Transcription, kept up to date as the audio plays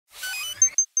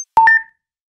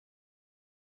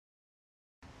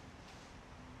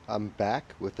I'm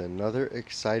back with another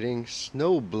exciting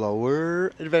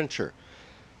snowblower adventure.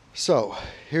 So,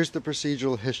 here's the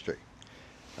procedural history.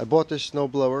 I bought this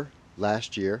snowblower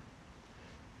last year.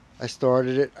 I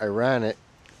started it, I ran it,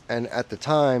 and at the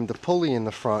time, the pulley in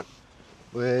the front,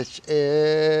 which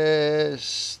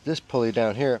is this pulley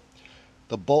down here,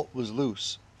 the bolt was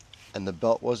loose and the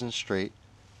belt wasn't straight,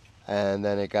 and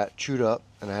then it got chewed up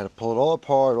and I had to pull it all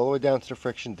apart all the way down to the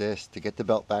friction disc to get the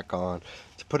belt back on.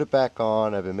 To put it back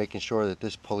on, I've been making sure that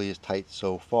this pulley is tight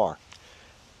so far.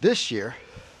 This year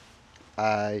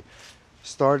I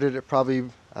started it probably,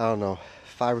 I don't know,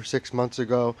 5 or 6 months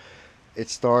ago. It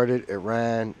started, it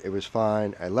ran, it was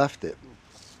fine. I left it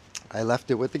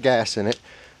with the gas in it.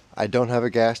 I don't have a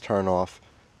gas turn off,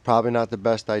 probably not the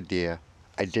best idea.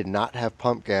 I did not have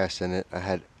pump gas in it. I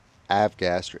had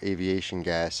avgas or aviation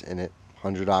gas in it,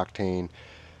 100 octane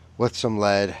with some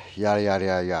lead, yada yada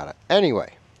yada yada.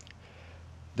 Anyway,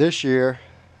 this year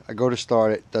I go to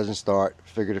start it, doesn't start.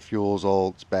 Figure the fuel's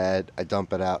old, it's bad. I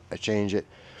dump it out, I change it.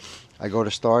 I go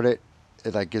to start it,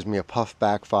 it like gives me a puff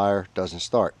backfire, doesn't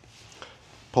start.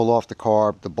 Pull off the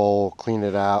carb, the bowl, clean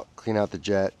it out, clean out the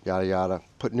jet, yada yada.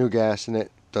 Put new gas in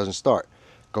it, doesn't start.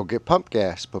 Go get pump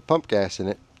gas, put pump gas in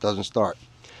it, doesn't start.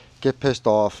 Get pissed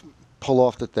off, pull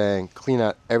off the thing, clean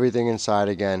out everything inside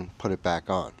again, put it back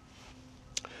on.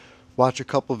 Watch a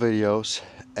couple videos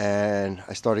and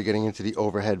I started getting into the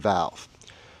overhead valve.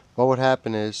 What would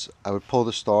happen is I would pull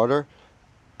the starter,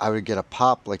 I would get a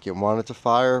pop like it wanted to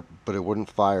fire, but it wouldn't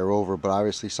fire over, but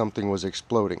obviously something was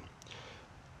exploding.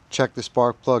 Check the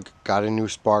spark plug, got a new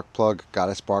spark plug, got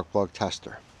a spark plug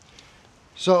tester.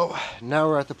 So now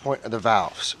we're at the point of the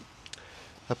valves.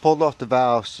 I pulled off the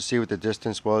valves to see what the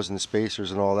distance was and the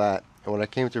spacers and all that. And what I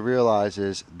came to realize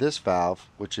is this valve,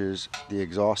 which is the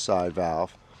exhaust side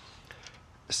valve,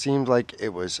 seemed like it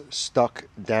was stuck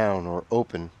down or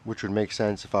open, which would make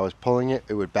sense. If I was pulling it,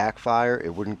 it would backfire.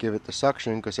 It wouldn't give it the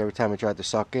suction because every time I tried to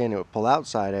suck in, it would pull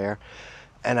outside air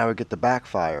and I would get the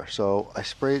backfire. So I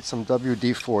sprayed some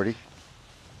WD-40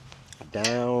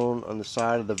 down on the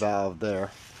side of the valve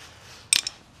there,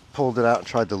 pulled it out and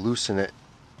tried to loosen it.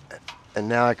 And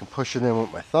now I can push it in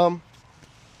with my thumb.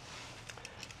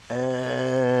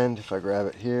 And if I grab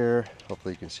it here,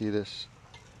 hopefully you can see this,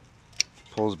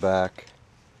 pulls back,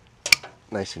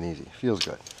 nice and easy, feels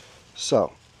good.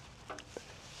 So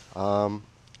I'm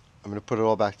going to put it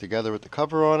all back together with the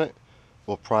cover on it.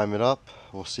 We'll prime it up,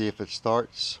 we'll see if it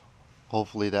starts.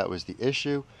 Hopefully that was the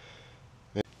issue.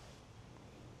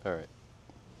 Alright,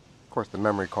 of course the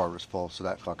memory card was full, so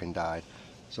that fucking died.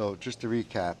 So just to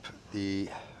recap, the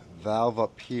valve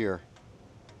up here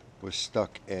was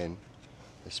stuck in.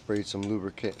 I sprayed some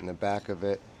lubricant in the back of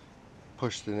it,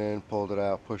 pushed it in, pulled it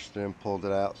out, pushed it in, pulled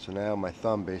it out. So now my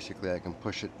thumb, basically I can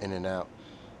push it in and out.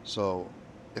 So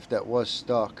if that was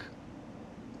stuck,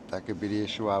 that could be the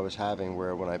issue I was having,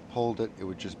 where when I pulled it, it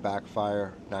would just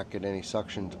backfire, not get any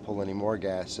suction to pull any more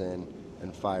gas in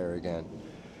and fire again.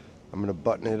 I'm going to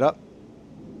button it up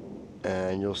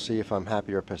and you'll see if I'm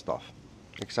happy or pissed off.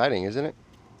 Exciting, isn't it?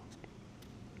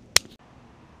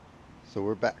 So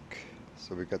we're back.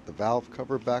 So we got the valve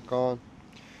cover back on.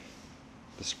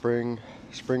 The spring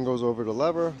goes over the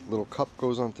lever, little cup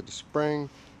goes onto the spring,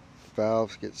 the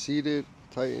valves get seated,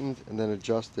 tightened, and then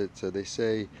adjusted. So they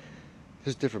say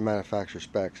there's different manufacturer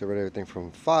specs. I read everything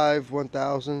from 5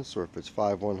 1,000ths, or if it's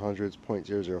 5 100ths,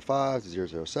 0.005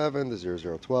 to 007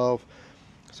 to 0012.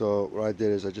 So what I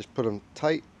did is I just put them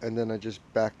tight and then I just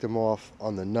backed them off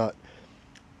on the nut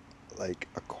like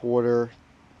a quarter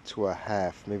to a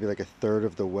half, maybe like a third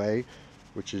of the way,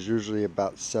 which is usually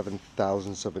about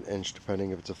 7/1000ths of an inch,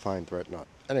 depending if it's a fine thread nut.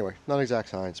 Anyway, not exact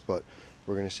science, but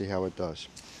we're going to see how it does.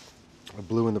 I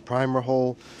blew in the primer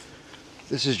hole.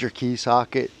 This is your key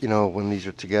socket. You know, when these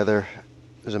are together,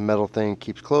 there's a metal thing,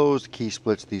 keeps closed. The key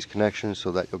splits these connections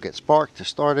so that you'll get spark to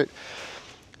start it.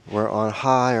 We're on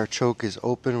high, our choke is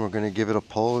open. We're going to give it a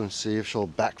pull and see if she'll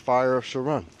backfire or if she'll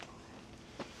run.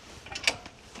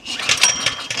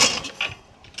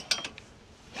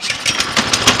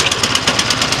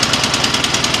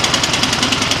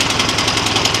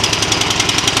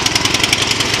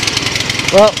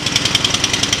 Well,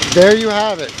 there you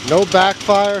have it. No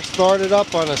backfire, started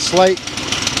up on a slight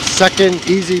second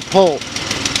easy pull.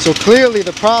 So clearly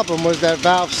the problem was that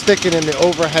valve sticking in the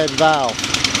overhead valve.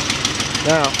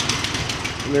 Now,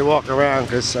 let me walk around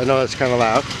because I know it's kind of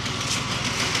loud.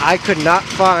 I could not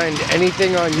find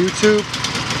anything on YouTube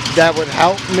that would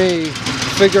help me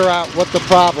figure out what the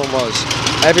problem was.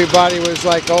 Everybody was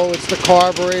like, oh, it's the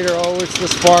carburetor, oh, it's the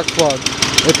spark plug.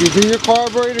 If you do your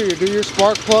carburetor, you do your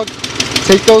spark plug,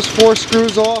 take those 4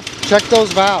 screws off, check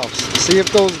those valves, see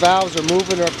if those valves are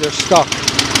moving or if they're stuck.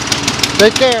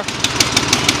 Take care.